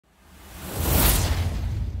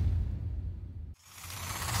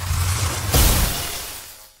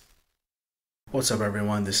What's up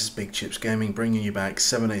everyone, this is Big Chips Gaming bringing you back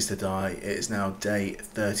 7 Days to Die. It is now day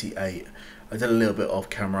 38. I did a little bit off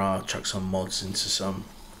camera, chucked some mods into some...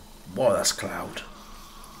 Whoa, that's cloud.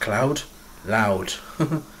 Cloud? Loud.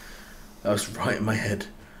 That was right in my head.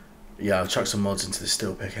 Yeah, I chucked some mods into the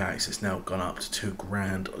steel pickaxe. It's now gone up to 2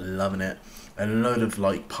 grand, loving it. And a load of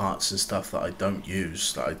like parts and stuff that I don't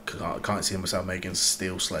use, that I can't see myself making a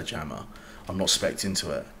steel sledgehammer. I'm not spec'd into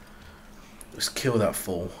it. Let's kill that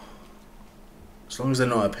fool. As long as they're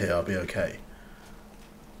not up here, I'll be okay.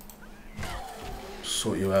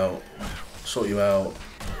 Sort you out. Sort you out.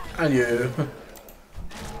 And you.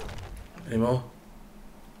 Any more?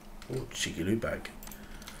 Oh, cheeky loot bag.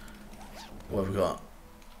 What have we got?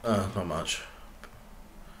 Not much.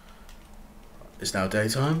 It's now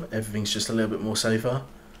daytime. Everything's just a little bit more safer.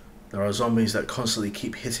 There are zombies that constantly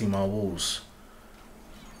keep hitting my walls.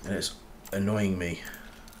 And it's annoying me.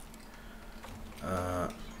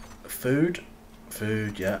 Food.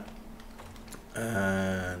 Food, yeah.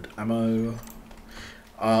 And ammo.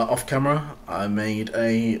 Off camera, I made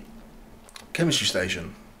a chemistry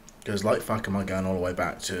station. Because like fuck am I going all the way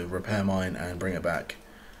back to repair mine and bring it back?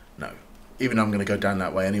 No. Even though I'm going to go down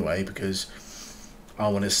that way anyway because I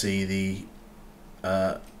want to see the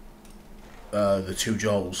 2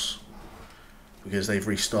 Joels. Because they've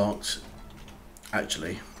restocked.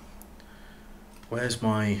 Actually, where's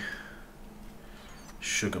my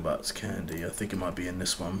Sugar Butts candy? I think it might be in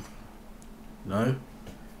this one. No?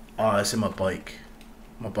 Ah, it's in my bike.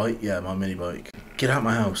 My bike? Yeah, my mini bike. Get out of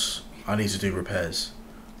my house. I need to do repairs.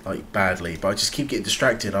 Like, badly. But I just keep getting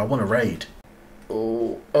distracted. I want to raid.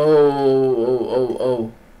 Oh.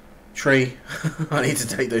 Tree. I need to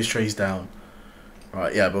take those trees down.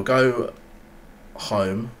 Right, yeah, we'll go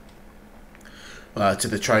home. To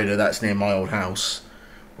the trader that's near my old house.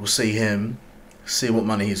 We'll see him. See what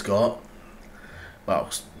money he's got.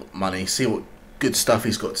 Well, money, see what good stuff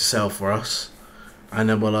he's got to sell for us, and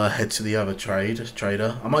then we'll head to the other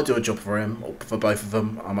trader. I might do a job for him, or for both of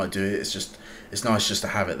them. I might do it. It's nice just to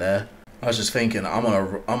have it there. I was just thinking, I'm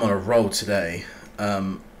on a roll today.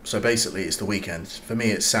 So basically, it's the weekend. For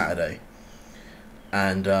me, it's Saturday,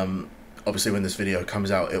 and obviously, when this video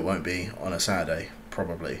comes out, it won't be on a Saturday,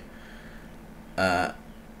 probably. Yeah,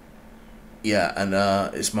 and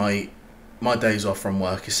it's my days off from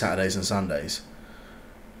work is Saturdays and Sundays.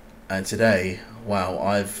 And today,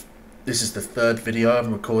 wow, this is the 3rd video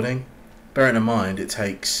I'm recording. Bearing in mind, it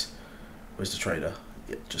takes... Where's the trader?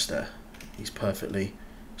 Yep, just there. He's perfectly...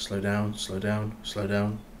 Slow down, slow down, slow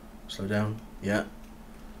down, slow down. Yeah.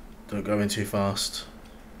 Don't go in too fast.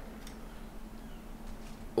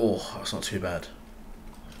 Oh, that's not too bad.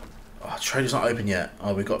 Oh, trader's not open yet.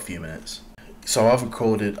 Oh, we've got a few minutes. So I've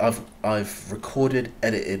recorded,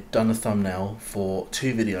 edited, done a thumbnail for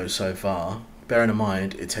 2 videos so far. Bearing in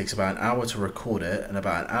mind, it takes about an hour to record it and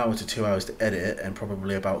about an hour to 2 hours to edit and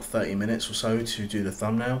probably about 30 minutes or so to do the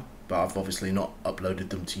thumbnail. But I've obviously not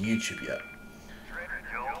uploaded them to YouTube yet.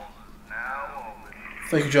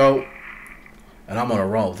 Thank you, Joel. And I'm on a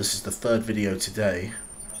roll. This is the 3rd video today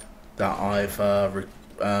that I've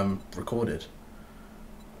recorded.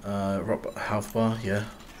 Health bar, yeah.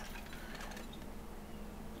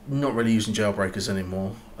 Not really using jailbreakers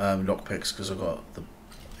anymore. Lockpicks because I've got the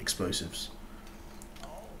explosives.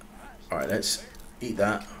 Alright, let's eat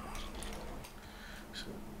that.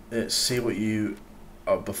 Let's see what you...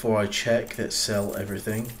 before I check, let's sell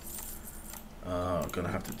everything. I'm going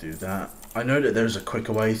to have to do that. I know that there's a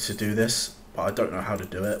quicker way to do this, but I don't know how to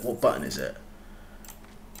do it. What button is it?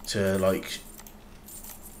 To, like...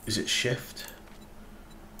 Is it shift?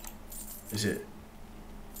 Is it...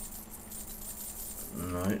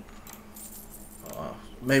 No. Oh,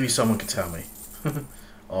 maybe someone can tell me.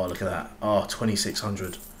 Oh, look at that. Oh,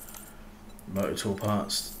 2600. Motor tool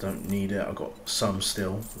parts, don't need it. I've got some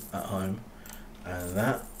still at home. And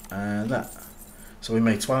that, and that. So we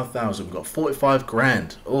made 12,000. We've got 45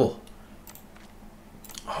 grand. Oh.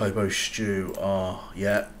 Hobo stew. Oh,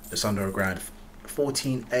 yeah. It's under a grand.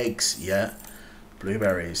 14 eggs. Yeah.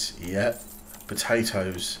 Blueberries. Yeah.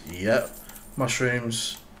 Potatoes. Yeah.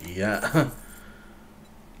 Mushrooms. Yeah.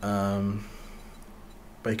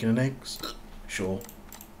 Bacon and eggs. Sure.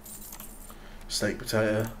 Steak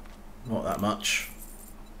potato. Not that much.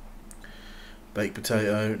 Baked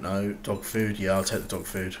potato, no. Dog food, yeah, I'll take the dog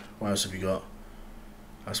food. What else have you got?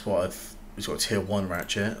 That's what He's got a tier 1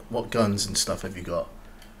 ratchet. What guns and stuff have you got?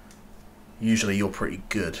 Usually you're pretty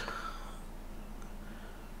good.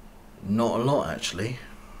 Not a lot, actually.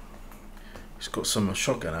 He's got some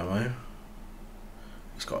shotgun ammo.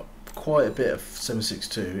 He's got quite a bit of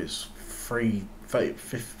 7.62. It's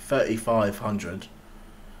 3,500.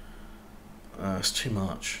 It's too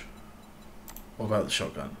much. What about the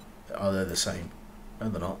shotgun? Are they the same? No,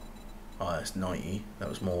 they're not. Oh, it's 90. That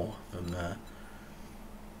was more than there.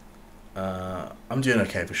 I'm doing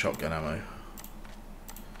okay for shotgun ammo.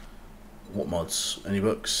 What mods? Any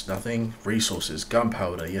books? Nothing. Resources.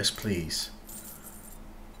 Gunpowder. Yes, please.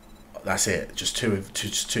 That's it. Just two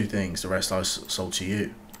things. The rest I sold to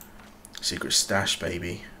you. Secret stash,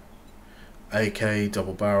 baby. AK,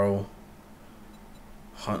 double barrel.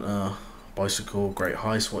 Hunter. Bicycle. Great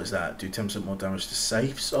heist. What is that? Do 10% more damage to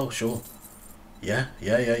safes? Oh, sure. Yeah.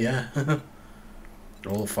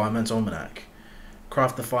 Oh, Fireman's Almanac.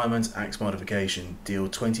 Craft the Fireman's Axe modification. Deal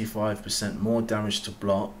 25% more damage to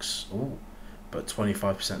blocks. Ooh, but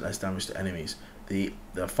 25% less damage to enemies. The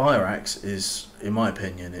fire axe is, in my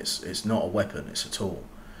opinion, it's not a weapon, it's a tool.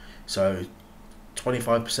 So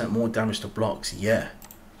 25% more damage to blocks, yeah.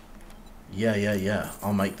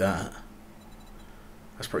 I'll make that.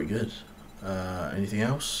 That's pretty good. Anything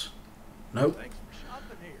else? Nope.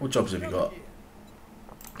 What jobs have you got?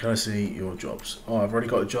 Can I see your jobs? Oh, I've already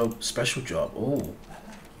got a job, special job. Oh,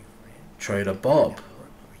 Trader Bob,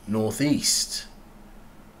 Northeast.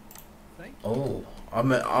 Oh,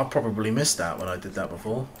 I probably missed that when I did that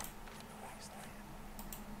before.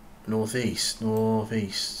 Northeast.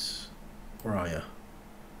 Where are you?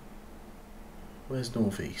 Where's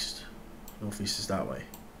Northeast? Northeast is that way.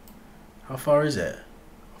 How far is it?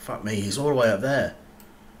 Fuck me, he's all the way up there.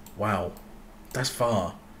 Wow, that's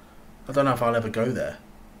far. I don't know if I'll ever go there.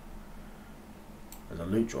 There's a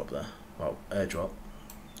loot drop there. Well, airdrop.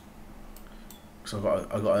 So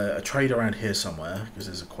I got a trade around here somewhere because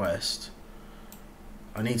there's a quest.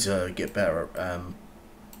 I need to get better at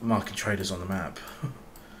marking traders on the map.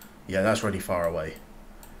 Yeah, that's really far away.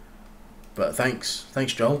 But thanks,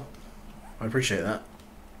 Joel. I appreciate that.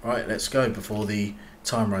 Right, let's go before the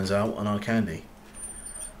time runs out on our candy.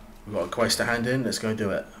 We've got a quest to hand in. Let's go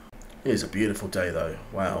do it. It is a beautiful day though.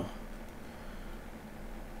 Wow.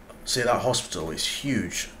 See, that hospital is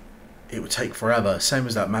huge. It would take forever. Same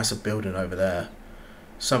as that massive building over there.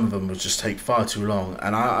 Some of them would just take far too long.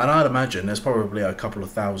 And I'd imagine there's probably a couple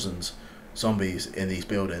of thousand zombies in these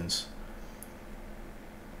buildings.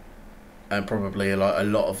 And probably a lot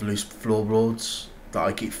of loose floorboards that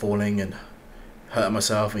I keep falling and hurting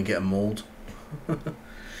myself and getting mauled.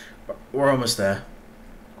 We're almost there.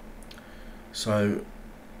 So,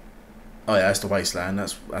 oh yeah, that's the wasteland.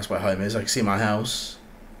 That's where home is. I can see my house.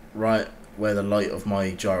 Right where the light of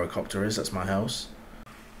my gyrocopter is, that's my house.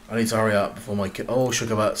 I need to hurry up before my kid. Oh,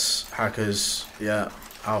 sugar butts, hackers, yeah,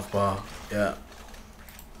 Alpha bar, yeah.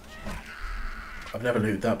 I've never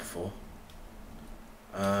looted that before.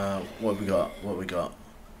 What have we got? What have we got?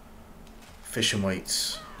 Fishing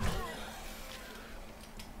weights.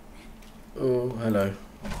 Oh, hello.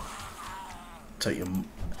 Take your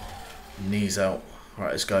knees out.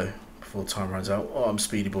 Right, let's go before time runs out. Oh, I'm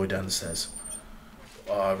speedy boy down the stairs.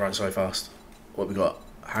 Oh, I ran so fast. What we got?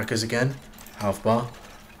 Hackers again? Health bar?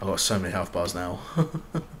 I've got so many health bars now.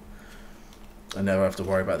 I never have to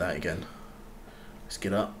worry about that again. Let's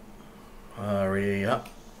get up. Hurry up.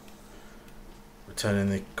 Returning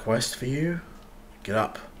the quest for you. Get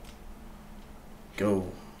up.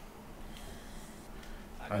 Go.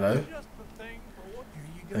 Hello.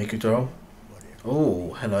 Thank you, Doll.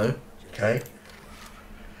 Oh, hello. Okay.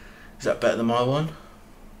 Is that better than my one?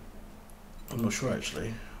 I'm not sure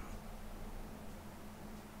actually.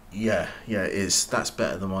 Yeah, it is. That's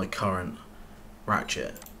better than my current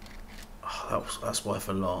ratchet. Oh, that's worth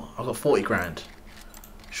a lot. I've got 40 grand.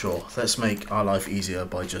 Sure, let's make our life easier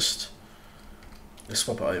by just... Let's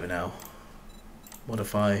swap it over now.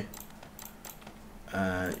 Modify.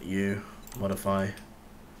 You. Modify.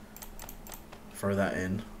 Throw that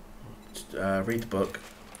in. Read the book.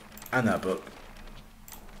 And that book.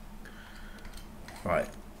 Right.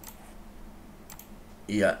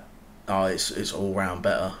 Yeah. Oh, it's all round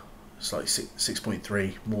better. It's like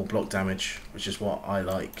 6.3 more block damage, which is what I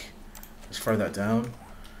like. Let's throw that down.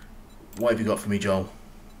 What have you got for me, Joel?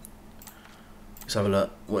 Let's have a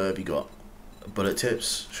look. What have you got? Bullet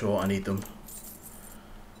tips. Sure, I need them.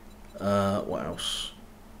 What else?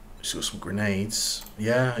 It's got some grenades.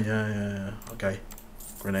 Yeah. Okay,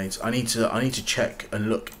 grenades. I need to check and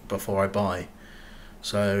look before I buy.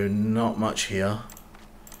 So not much here.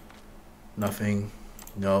 Nothing.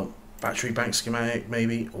 No. Battery bank schematic,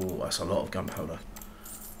 maybe? Oh, that's a lot of gunpowder.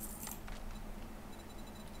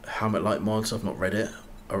 Helmet light mods, I've not read it.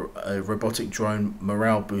 A robotic drone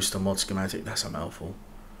morale booster mod schematic, that's a mouthful.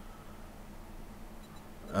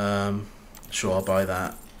 Sure, I'll buy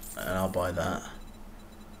that. And I'll buy that.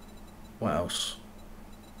 What else?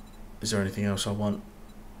 Is there anything else I want?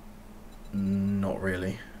 Not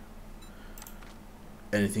really.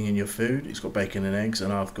 anything in your food. He's got bacon and eggs,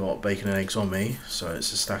 and I've got bacon and eggs on me, so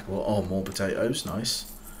it's a stackable. Oh, more potatoes,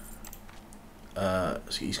 nice. So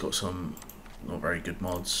he's got some not very good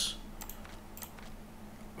mods.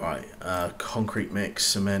 Right, concrete mix,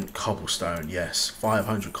 cement, cobblestone. Yes,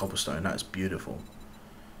 500 cobblestone. That's beautiful.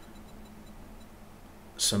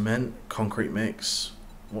 Cement, concrete mix.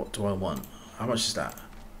 What do I want? How much is that?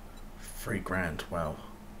 3 grand. Wow.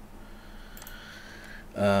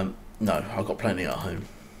 No, I've got plenty at home.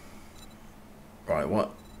 Right,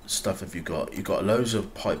 what stuff have you got? You've got loads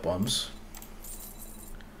of pipe bombs.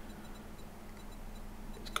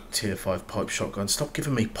 Got tier 5 pipe shotgun. Stop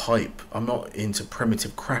giving me pipe. I'm not into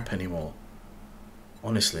primitive crap anymore.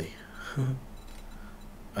 Honestly.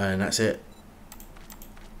 And that's it.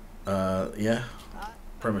 Yeah.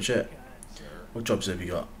 Pretty much it. What jobs have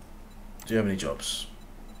you got? Do you have any jobs?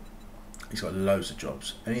 He's got loads of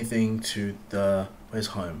jobs. Anything to the... Where's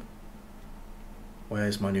home?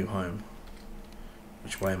 Where's my new home?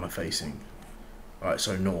 Which way am I facing? Alright,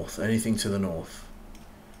 so north. Anything to the north.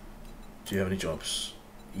 Do you have any jobs?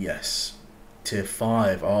 Yes. Tier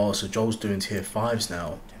 5. Oh, so Joel's doing tier 5s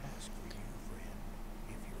now.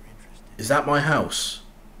 Is that my house?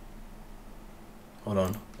 Hold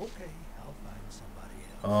on.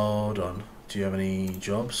 Hold on. Do you have any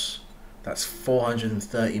jobs? That's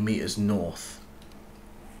 430 meters north.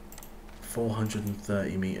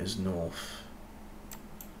 430 meters north.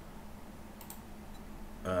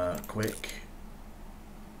 Quick.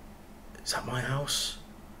 Is that my house?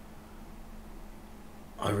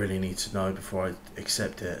 I really need to know before I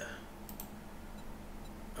accept it.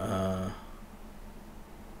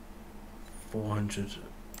 400.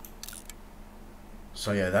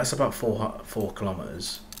 So yeah, that's about 4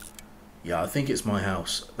 kilometers. Yeah, I think it's my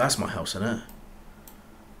house. That's my house, isn't it?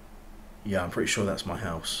 Yeah, I'm pretty sure that's my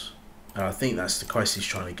house. And I think that's the quest he's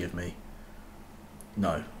trying to give me.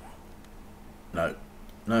 No. No.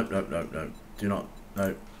 No, no, no, no. Do not.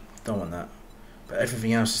 No. Don't want that. But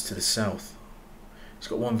everything else is to the south. It's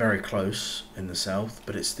got one very close in the south,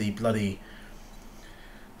 but it's the bloody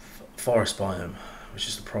forest biome, which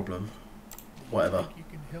is the problem. Whatever.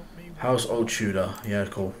 How's old Tudor? Yeah,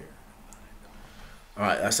 cool.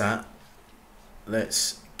 Alright, that's that.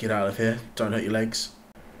 Let's get out of here. Don't hurt your legs.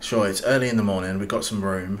 Sure, it's early in the morning. We've got some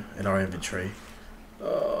room in our inventory.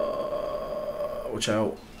 Watch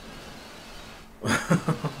out.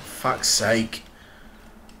 Fuck's sake.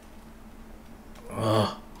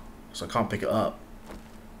 So I can't pick it up.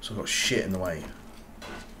 So I've got shit in the way.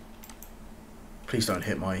 Please don't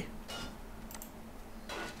hit my...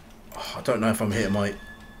 I don't know if I'm hitting my...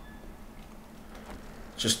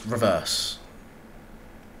 Just reverse.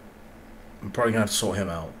 I'm probably going to have to sort him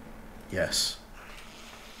out. Yes.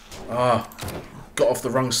 Got off the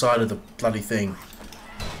wrong side of the bloody thing.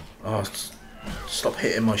 Stop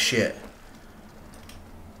hitting my shit.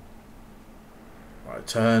 Right,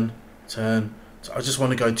 turn. I just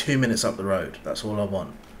want to go 2 minutes up the road. That's all I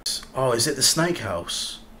want. Oh, is it the snake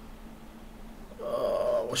house?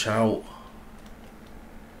 Watch out.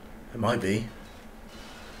 It might be.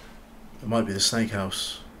 It might be the snake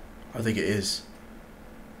house. I think it is.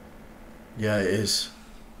 Yeah, it is.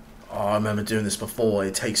 I remember doing this before.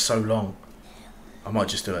 It takes so long. I might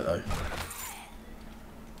just do it though.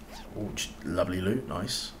 Oh, lovely loot.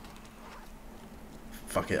 Nice.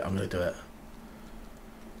 Fuck it. I'm going to do it.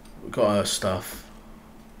 We've got our stuff.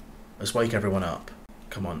 Let's wake everyone up.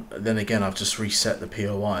 Come on. Then again, I've just reset the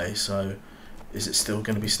POI. So, is it still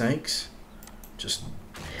going to be snakes? Just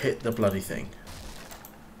hit the bloody thing.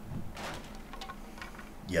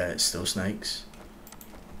 Yeah, it's still snakes.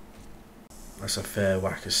 That's a fair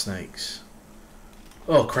whack of snakes.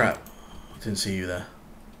 Oh crap. I didn't see you there.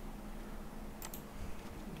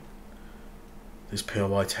 This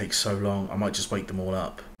POI takes so long. I might just wake them all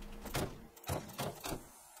up.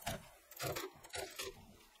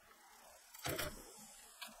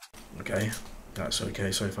 Okay. That's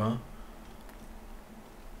okay so far.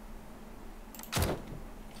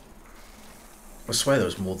 I swear there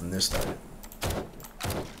was more than this though.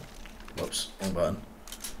 Whoops, wrong button.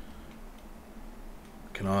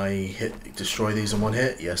 Can I destroy these in one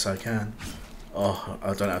hit? Yes, I can. Oh,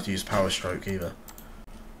 I don't have to use power stroke either.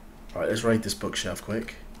 Right, let's raid this bookshelf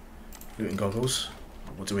quick. Looting goggles.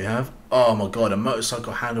 What do we have? Oh my god, a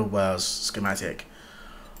motorcycle handlebars schematic.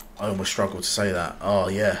 I almost struggled to say that. Oh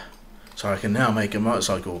yeah. So I can now make a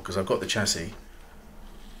motorcycle because I've got the chassis.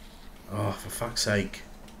 Oh, for fuck's sake.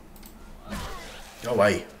 Go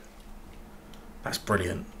away. That's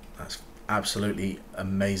brilliant. That's absolutely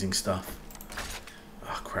amazing stuff.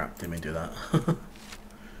 Oh crap, didn't mean to do that.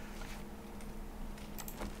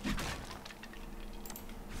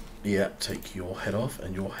 Yeah, take your head off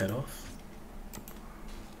and your head off.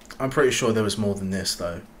 I'm pretty sure there was more than this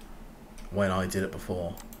though, when I did it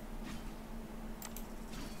before.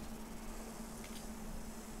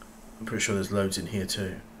 I'm pretty sure there's loads in here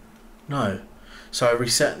too. No. So I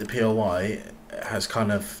reset the POI, it has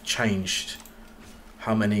kind of changed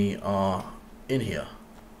how many are in here.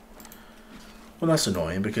 Well, that's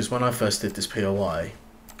annoying because when I first did this POI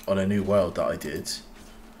on a new world that I did,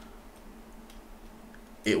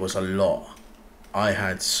 it was a lot. I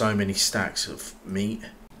had so many stacks of meat.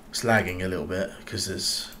 It's lagging a little bit because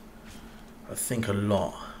there's, I think, a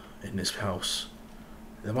lot in this house.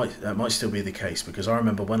 That might still be the case because I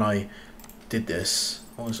remember when I did this,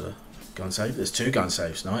 what was a gun save? There's 2 gun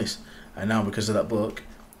saves, nice. And now because of that book,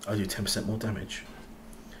 I do 10% more damage.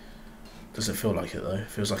 Doesn't feel like it though. It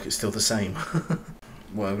feels like it's still the same.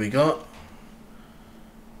 What have we got?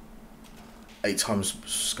 8 times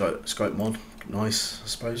scope mod. Nice, I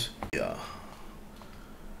suppose. Yeah.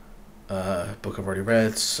 Book I've already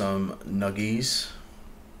read. Some nuggies.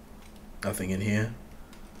 Nothing in here.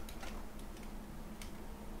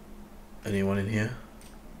 Anyone in here?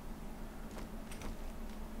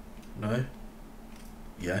 No?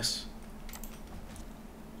 Yes.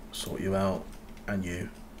 Sort you out. And you.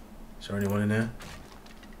 Is there anyone in there?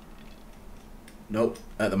 Nope.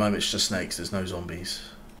 At the moment it's just snakes. There's no zombies.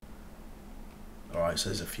 Alright, so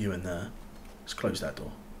there's a few in there. Let's close that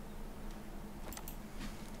door.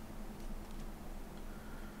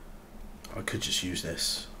 I could just use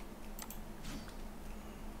this.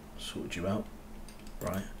 Sort you out.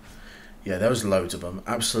 Right. Yeah, there was loads of them.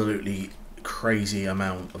 Absolutely crazy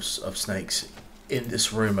amount of snakes in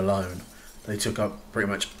this room alone. They took up pretty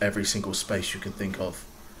much every single space you can think of.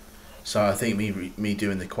 So I think me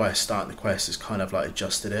doing the quest, starting the quest, has kind of like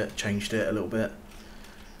adjusted it, changed it a little bit.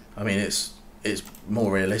 I mean, it's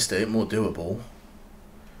more realistic, more doable.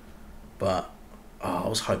 But I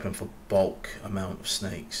was hoping for bulk amount of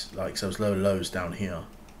snakes. Like, so there was lows down here.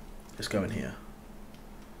 Let's go in here.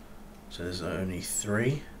 So there's only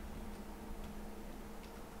 3.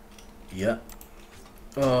 Yep.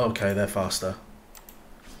 Oh, okay, they're faster.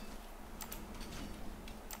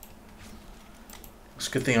 It's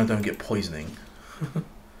a good thing I don't get poisoning.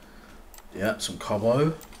 Yeah, some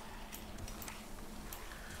cobbo.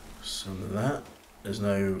 Some of that. There's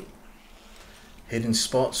no hidden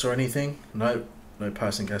spots or anything. Nope. No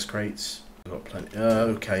passing gas crates. We've got plenty.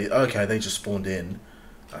 Okay, they just spawned in.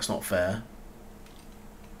 That's not fair.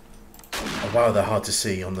 Oh wow, they're hard to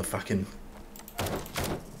see on the fucking...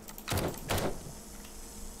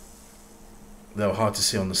 They were hard to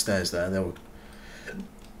see on the stairs there. They were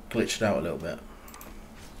glitched out a little bit.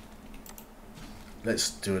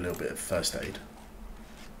 Let's do a little bit of first aid.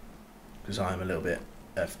 Because I am a little bit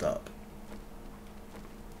effed up.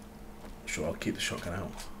 Sure, I'll keep the shotgun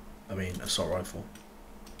out. I mean, assault rifle.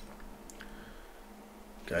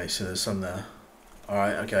 Okay, so there's some there.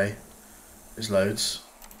 Alright, okay. There's loads.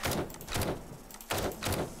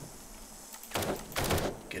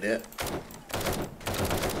 Get it.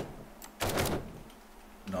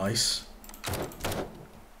 Nice.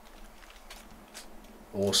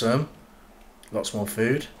 Awesome. Lots more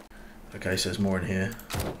food. Okay, so there's more in here.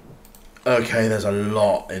 Okay, there's a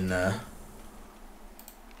lot in there.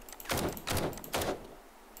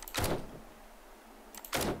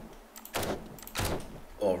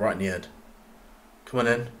 Oh, right in the head. Come on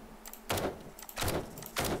in.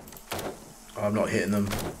 Oh, I'm not hitting them.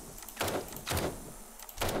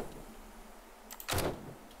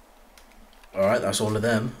 Alright, that's all of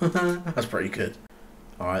them. That's pretty good.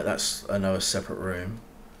 Alright, that's another separate room.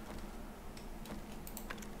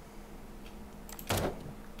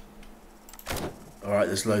 Alright,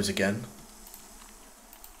 there's loads again.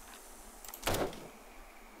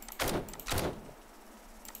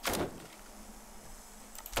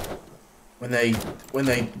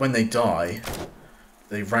 When they die,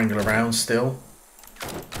 they wrangle around still,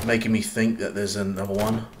 making me think that there's another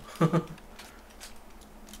one.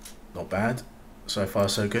 Not bad. So far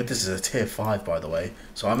so good. This is a tier 5 by the way,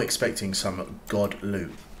 so I'm expecting some god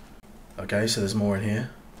loot. Okay, so there's more in here.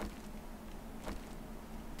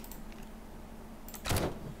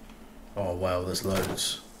 Oh wow, there's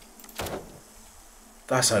loads.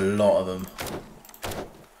 That's a lot of them.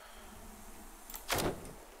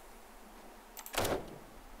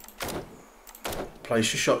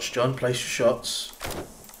 Place your shots, John. Place your shots.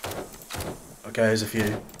 Okay, there's a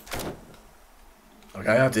few.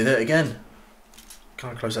 Okay, I did it again.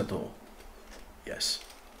 Can I close that door? Yes.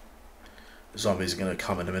 The zombies are going to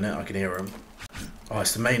come in a minute. I can hear them. Oh,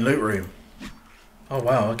 it's the main loot room. Oh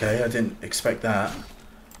wow, okay. I didn't expect that.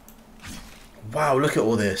 Wow, look at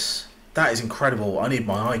all this. That is incredible. I need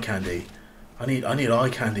my eye candy. I need eye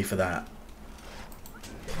candy for that.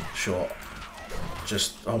 Sure.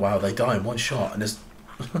 Just, oh wow, they die in one shot, and there's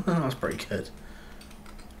that's pretty good.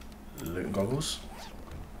 Looting goggles.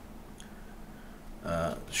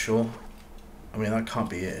 Sure. I mean, that can't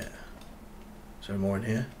be it. Is there more in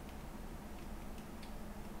here?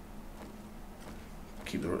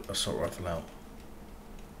 Keep the assault rifle out.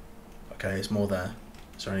 Okay, there's more there.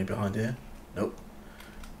 Is there any behind here? Nope.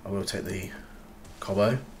 I will take the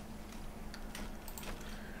combo.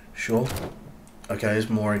 Sure. Okay, there's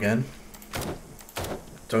more again.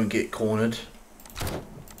 Don't get cornered.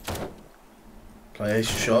 Play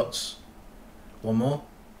shots. One more.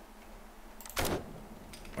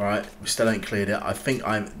 Alright, we still ain't cleared it. I think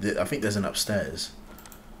there's an upstairs.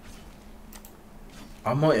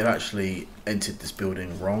 I might have actually entered this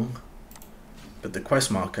building wrong, but the quest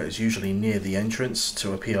marker is usually near the entrance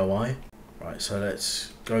to a POI. Right, so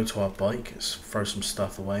let's go to our bike. Let's throw some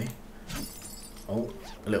stuff away. Oh,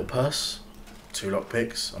 a little purse. 2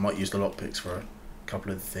 lockpicks. I might use the lockpicks for a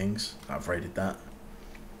couple of the things. I've raided that.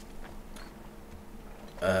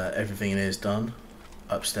 Everything in here is done.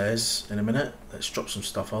 Upstairs in a minute. Let's drop some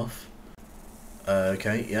stuff off.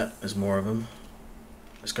 Okay, yeah, there's more of them.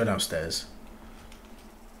 Let's go downstairs.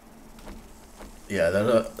 Yeah,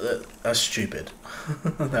 that's stupid.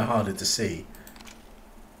 They're harder to see.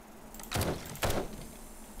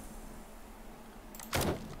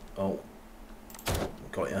 Oh,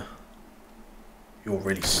 got ya. You're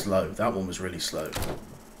really slow. That one was really slow.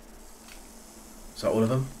 Is that all of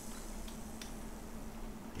them?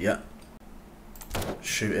 Yeah.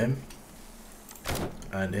 Shoot him.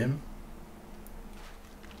 And him.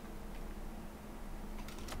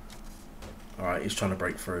 Alright, he's trying to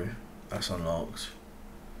break through. That's unlocked.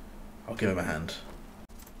 I'll give him a hand.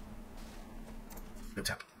 Good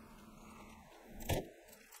tap.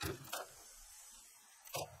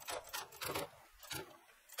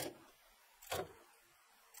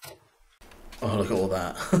 Oh, look at all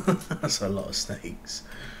that. That's a lot of snakes.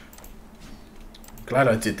 Glad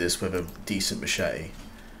I did this with a decent machete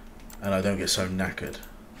and I don't get so knackered.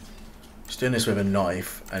 Just doing this with a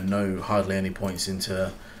knife and hardly any points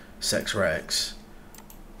into Sex Rex,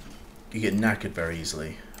 you get knackered very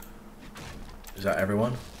easily. Is that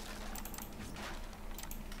everyone?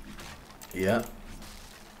 Yeah.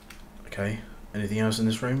 Okay. Anything else in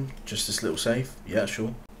this room? Just this little safe? Yeah,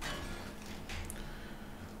 sure.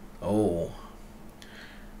 Oh.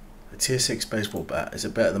 A tier 6 baseball bat. Is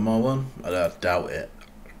it better than my one? I doubt it.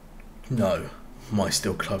 No. My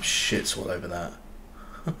steel club shits all over that.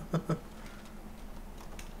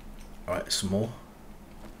 Alright, some more.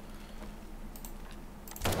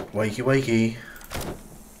 Wakey wakey.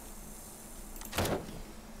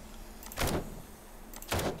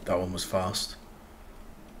 That one was fast.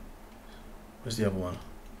 Where's the other one?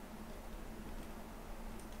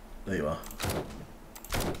 There you are.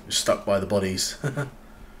 You're stuck by the bodies.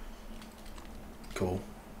 Cool.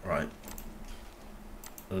 Right.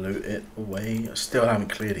 Loot it away. I still haven't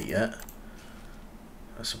cleared it yet.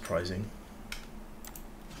 That's surprising.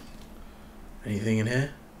 Anything in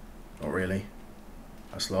here? Not really.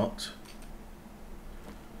 That's locked.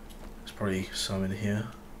 There's probably some in here.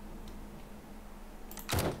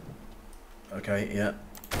 Okay, yeah.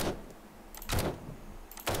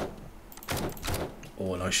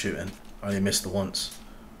 Oh, nice shooting. I only missed the once.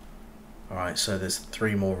 Alright, so there's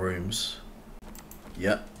 3 more rooms.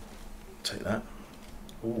 Yep. Take that.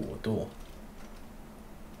 Oh, a door.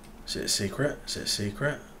 Is it a secret? Is it a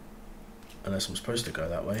secret? Unless I'm supposed to go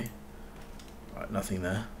that way. Right, nothing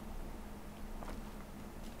there.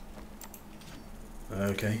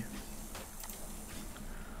 Okay.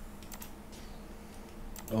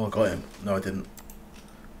 Oh, I got him. No, I didn't.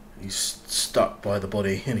 He's stuck by the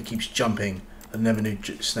body and he keeps jumping. I never knew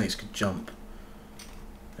snakes could jump.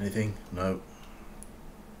 Anything? No.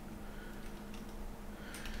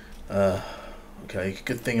 Okay,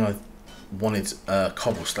 good thing I wanted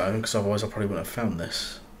cobblestone, because otherwise I probably wouldn't have found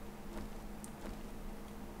this.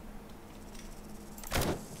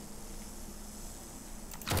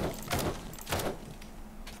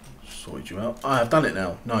 Sorted you out. I've done it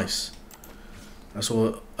now. Nice. That's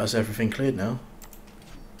all. That's everything cleared now.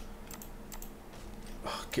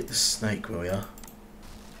 Oh, get the snake, will ya?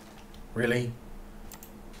 Really?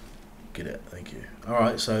 Get it. Thank you.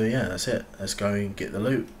 Alright, so yeah, that's it. Let's go and get the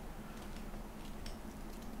loot.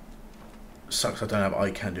 Sucks I don't have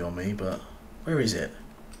eye candy on me, but where is it?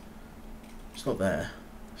 It's not there.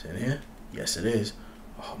 Is it in here? Yes, it is.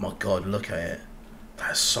 Oh my god, look at it.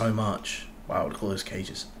 That's so much. Wow, look at all those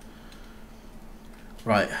cages.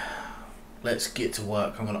 Right, let's get to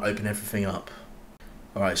work. I'm going to open everything up.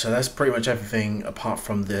 Alright, so that's pretty much everything apart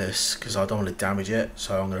from this, because I don't want to damage it,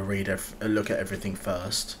 so I'm going to look at everything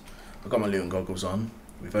first. I've got my looting goggles on.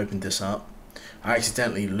 We've opened this up. I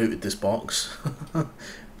accidentally looted this box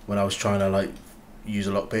when I was trying to like use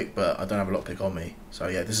a lockpick, but I don't have a lockpick on me. So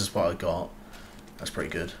yeah, this is what I got. That's pretty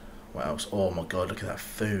good. What else? Oh my god, look at that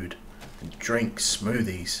food. And drinks,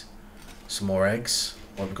 smoothies. Some more eggs.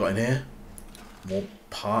 What have we got in here? More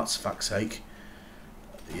parts, fuck's sake.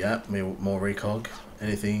 Yeah, more recog.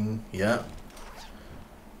 Anything? Yeah.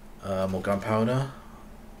 More gunpowder.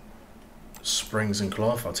 Springs and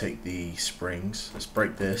cloth. I'll take the springs. Let's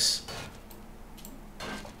break this.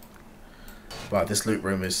 Wow, this loot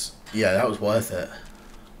room is... Yeah, that was worth it.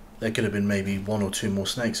 There could have been maybe 1 or 2 more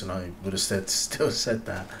snakes and I would have still said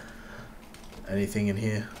that. Anything in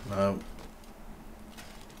here? No.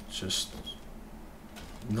 Just...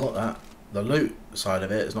 Not that. The loot side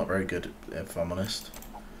of it is not very good, if I'm honest.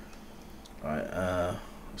 Right,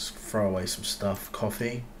 let's throw away some stuff.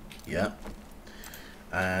 Coffee. Yeah.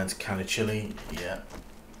 And can of chili. Yeah.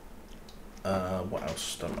 What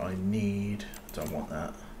else don't I need? Don't want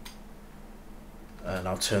that. And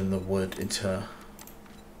I'll turn the wood into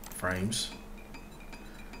frames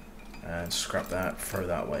and scrap that, throw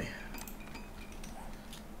that away.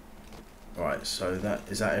 Alright, so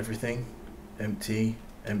is that everything? Empty,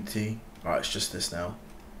 empty. Alright, it's just this now.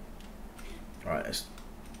 Alright,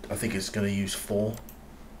 I think it's going to use 4.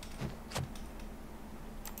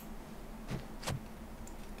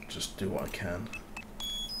 Just do what I can.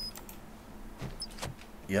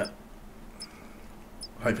 Yep.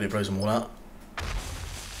 Hopefully it blows them all up.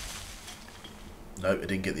 No, it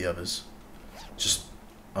didn't get the others.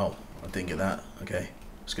 Oh, I didn't get that. Okay,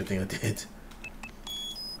 it's a good thing I did.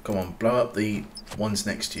 Come on, blow up the ones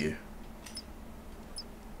next to you.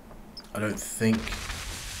 I think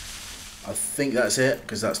that's it,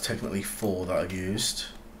 because that's technically 4 that I've used.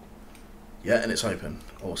 Yeah, and it's open.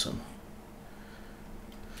 Awesome.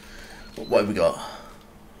 What have we got?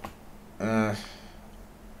 Got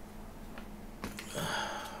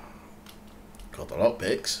the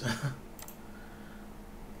lockpicks.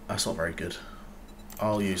 That's not very good.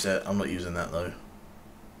 I'll use it. I'm not using that though.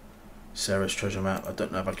 Sarah's treasure map. I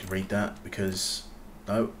don't know if I can read that because...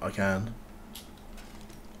 No, I can.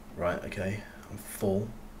 Right, okay. I'm full.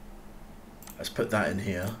 Let's put that in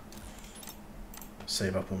here.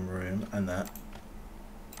 Save up on room and that.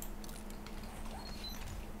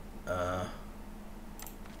 I've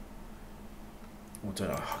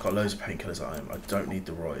got loads of painkillers at home. I don't need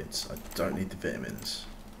the roids. I don't need the vitamins.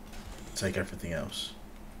 Take everything else.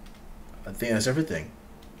 I think that's everything.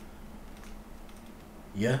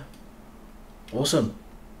 Yeah. Awesome.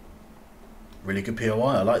 Really good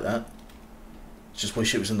POI. I like that. Just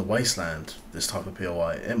wish it was in the wasteland, this type of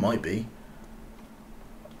POI. It might be.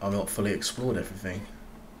 I've not fully explored everything.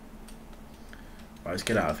 Right, let's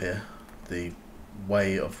get out of here. The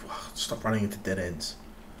way of... Stop running into dead ends.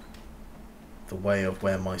 The way of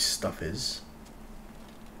where my stuff is.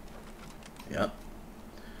 Yep.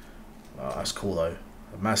 Oh, that's cool though.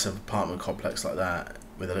 A massive apartment complex like that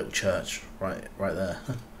with a little church right there.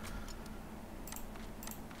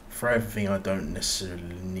 For everything I don't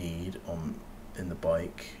necessarily need in the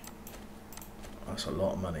bike. That's a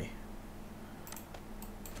lot of money.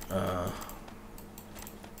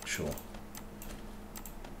 Sure.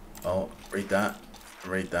 Oh, read that.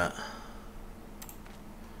 Read that.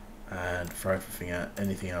 And for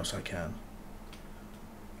anything else I can.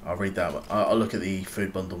 I'll read that one. I'll look at the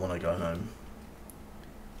food bundle when I go home.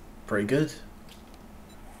 Pretty good.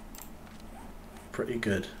 Pretty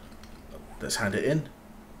good. Let's hand it in.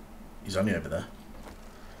 He's only over there.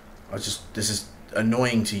 This is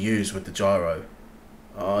annoying to use with the gyro.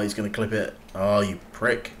 Oh, he's gonna clip it. Oh, you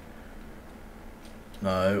prick.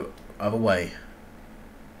 No, other way.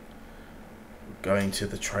 Going to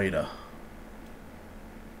the trader.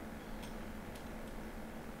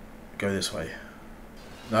 Go this way.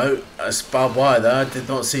 No, that's barbed wire there. I did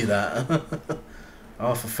not see that.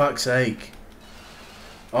 Oh, for fuck's sake.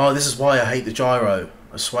 Oh, this is why I hate the gyro.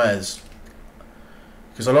 I swear.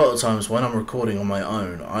 Because a lot of times when I'm recording on my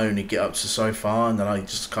own, I only get up to so far and then I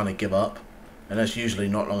just kind of give up. And that's usually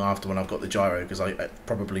not long after when I've got the gyro, because I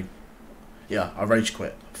probably... Yeah, I rage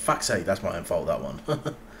quit. Fuck's sake, that's my own fault, that one.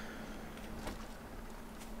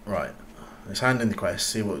 Right. Let's hand in the quest,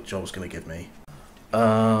 see what Joel's going to give me.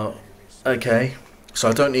 Okay. So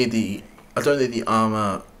I don't need the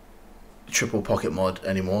armor triple pocket mod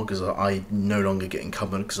anymore, because I no longer get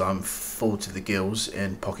encumbered because I'm full to the gills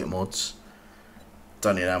in pocket mods.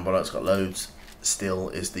 Don't need ammo, it's got loads. Still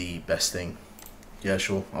is the best thing. Yeah,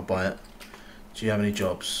 sure, I'll buy it. Do you have any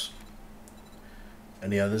jobs?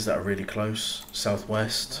 Any others that are really close?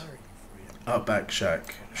 Southwest. Outback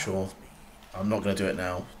Shack. Sure. I'm not going to do it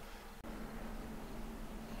now.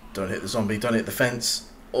 Don't hit the zombie. Don't hit the fence.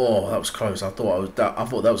 Oh, that was close. I thought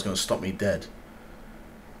that was going to stop me dead.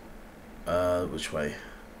 Which way?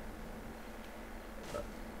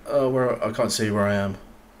 Where I can't see where I am.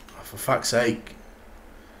 Oh, for fuck's sake!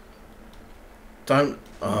 Don't.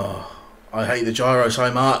 Oh, I hate the gyro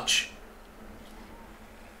so much.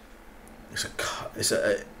 It's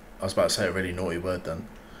a. I was about to say a really naughty word then.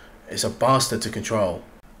 It's a bastard to control.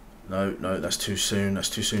 No, that's too soon. That's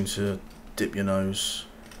too soon to dip your nose.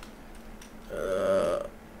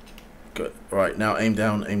 Good. Right, now aim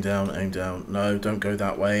down, aim down, aim down. No, don't go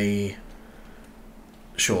that way.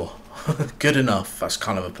 Sure. Good enough. That's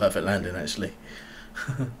kind of a perfect landing, actually.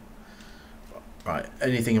 Right,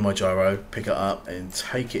 anything in my gyro, pick it up and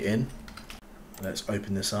take it in. Let's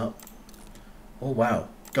open this up. Oh, wow.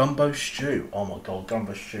 Gumbo stew. Oh, my God.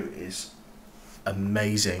 Gumbo stew is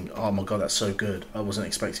amazing. Oh, my God. That's so good. I wasn't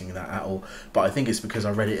expecting that at all. But I think it's because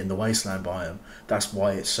I read it in the wasteland biome. That's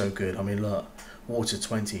why it's so good. I mean, look. Water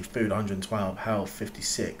 20, food 112, health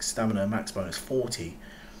 56, stamina max bonus 40.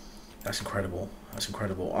 That's incredible. That's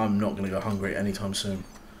incredible. I'm not going to go hungry anytime soon.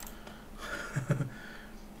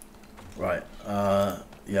 Right.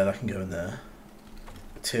 Yeah, that can go in there.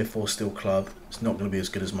 Tier 4 steel club. It's not going to be as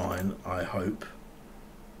good as mine, I hope.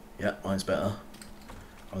 Yeah, mine's better.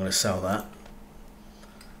 I'm going to sell that.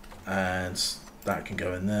 And that can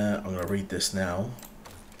go in there. I'm going to read this now.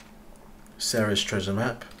 Sarah's treasure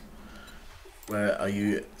map. Where are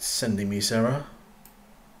you sending me, Sarah?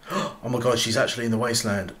 Oh my God, she's actually in the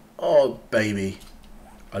wasteland. Oh, baby.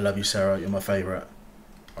 I love you, Sarah. You're my favourite.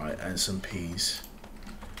 Right, and some peas.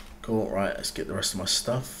 Cool, right, let's get the rest of my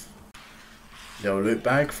stuff. Little loot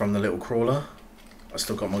bag from the little crawler. I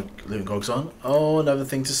still got my loot gogs on. Oh, another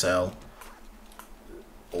thing to sell.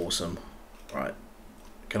 Awesome. Right.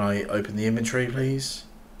 Can I open the inventory, please?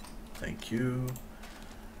 Thank you.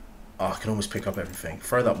 Oh, I can almost pick up everything.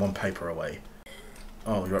 Throw that one paper away.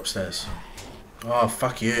 Oh, you're upstairs. Oh,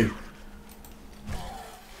 fuck you.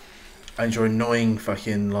 And you're annoying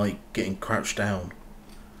fucking, like, getting crouched down.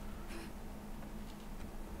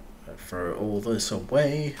 Throw all this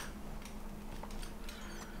away.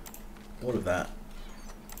 All of that.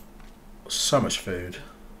 So much food.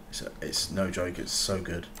 It's no joke, it's so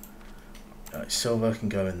good. Right, silver can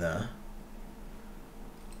go in there.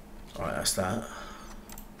 Alright, that's that.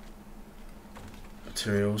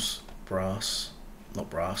 Materials, brass. Not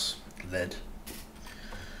brass, lead.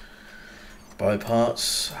 Bio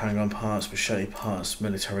parts, hang-on parts, machete parts,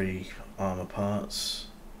 military armor parts.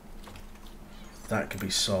 That could be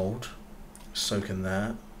sold. So can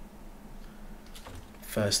that.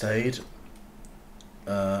 First aid.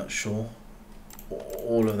 Sure.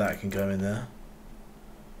 All of that can go in there.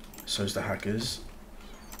 So's the hackers.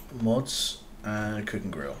 Mods and a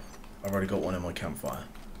cooking grill. I've already got one in my campfire.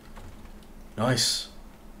 Nice.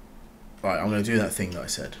 Right, I'm going to do that thing that I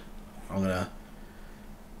said. I'm going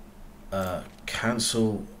to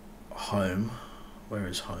cancel home. Where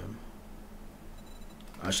is home?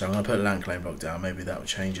 Actually, I'm going to put a land claim block down. Maybe that will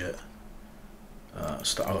change it. I've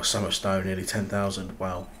got so much stone, nearly 10,000.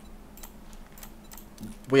 Wow.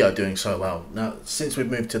 We are doing so well. Now, since we've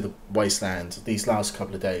moved to the wasteland, these last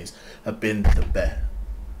couple of days have been the best.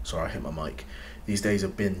 Sorry, I hit my mic. These days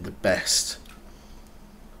have been the best.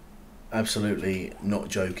 Absolutely not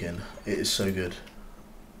joking. It is so good.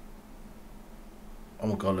 Oh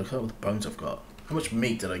my God, look at all the bones I've got. How much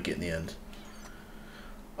meat did I get in the end?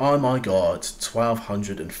 Oh my God,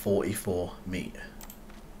 1,244 meat.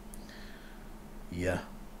 Yeah.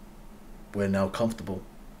 We're now comfortable.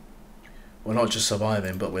 We're not just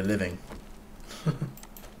surviving, but we're living.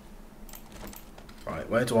 Right,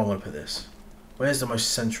 where do I want to put this? Where's the most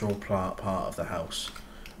central part of the house?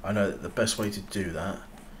 I know that the best way to do that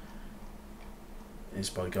is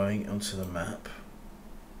by going onto the map.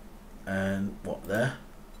 And what, there?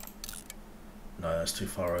 No, that's too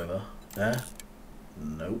far over. There?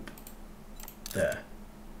 Nope. There.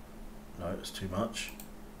 No, it's too much.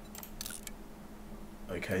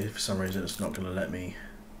 Okay, for some reason it's not going to let me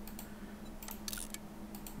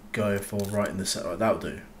go for right in the center. Right, that'll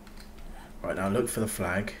do. Right, now look for the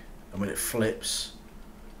flag, and when it flips,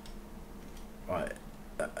 right,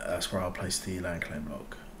 that's where I'll place the land claim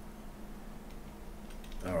block.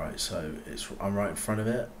 Alright, so I'm right in front of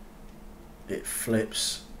it. It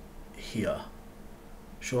flips here.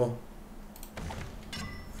 Sure?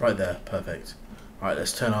 Right there, perfect. Alright,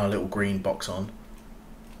 let's turn our little green box on.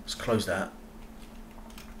 Let's close that.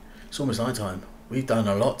 It's almost night time. We've done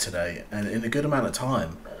a lot today, and in a good amount of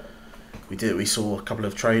time. We saw a couple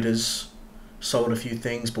of traders, sold a few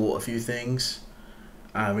things, bought a few things,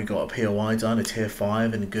 and we got a POI done, a tier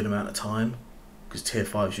 5 in a good amount of time, because tier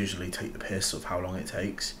 5s usually take the piss of how long it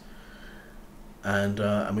takes. And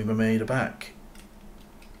we made it back,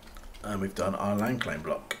 and we've done our land claim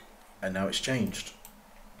block, and now it's changed.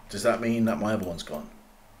 Does that mean that my other one's gone?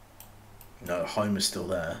 No, home is still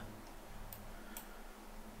there.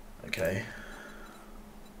 Okay.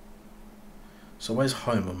 So where's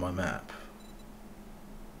home on my map?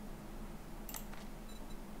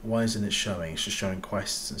 Why isn't it showing? It's just showing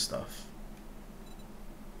quests and stuff.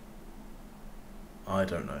 I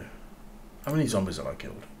don't know. How many zombies have I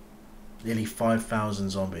killed? Nearly 5,000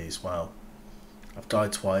 zombies. Wow. I've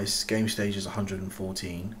died twice. Game stage is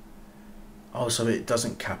 114. Oh, so it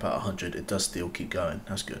doesn't cap at 100. It does still keep going.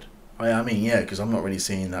 That's good. I mean, yeah, because I'm not really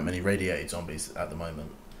seeing that many radiated zombies at the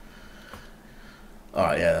moment.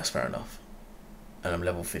 Alright, yeah, that's fair enough. And I'm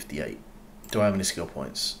level 58. Do I have any skill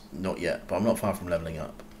points? Not yet, but I'm not far from leveling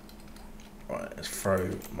up. Right, let's throw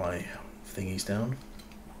my thingies down.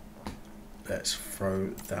 Let's throw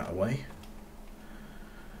that away.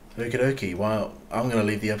 Okie dokie. Well, I'm going to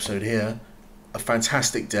leave the episode here. A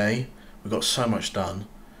fantastic day. We got so much done.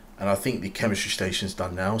 And I think the chemistry station's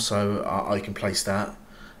done now, so I can place that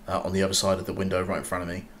on the other side of the window right in front of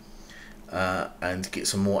me. And get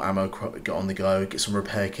some more ammo on the go, get some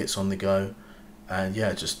repair kits on the go. And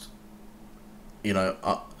yeah, just, you know,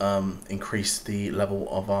 increase the level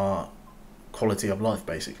of our quality of life,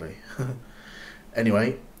 basically.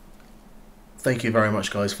 Anyway, thank you very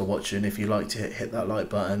much, guys, for watching. If you liked it, hit that like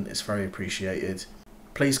button. It's very appreciated.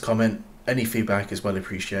 Please comment. Any feedback is well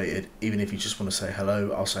appreciated. Even if you just want to say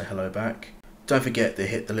hello, I'll say hello back. Don't forget to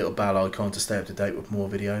hit the little bell icon to stay up to date with more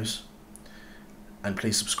videos. And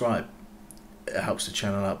please subscribe. It helps the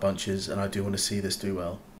channel out bunches, and I do want to see this do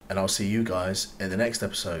well. And I'll see you guys in the next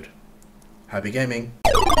episode. Happy gaming!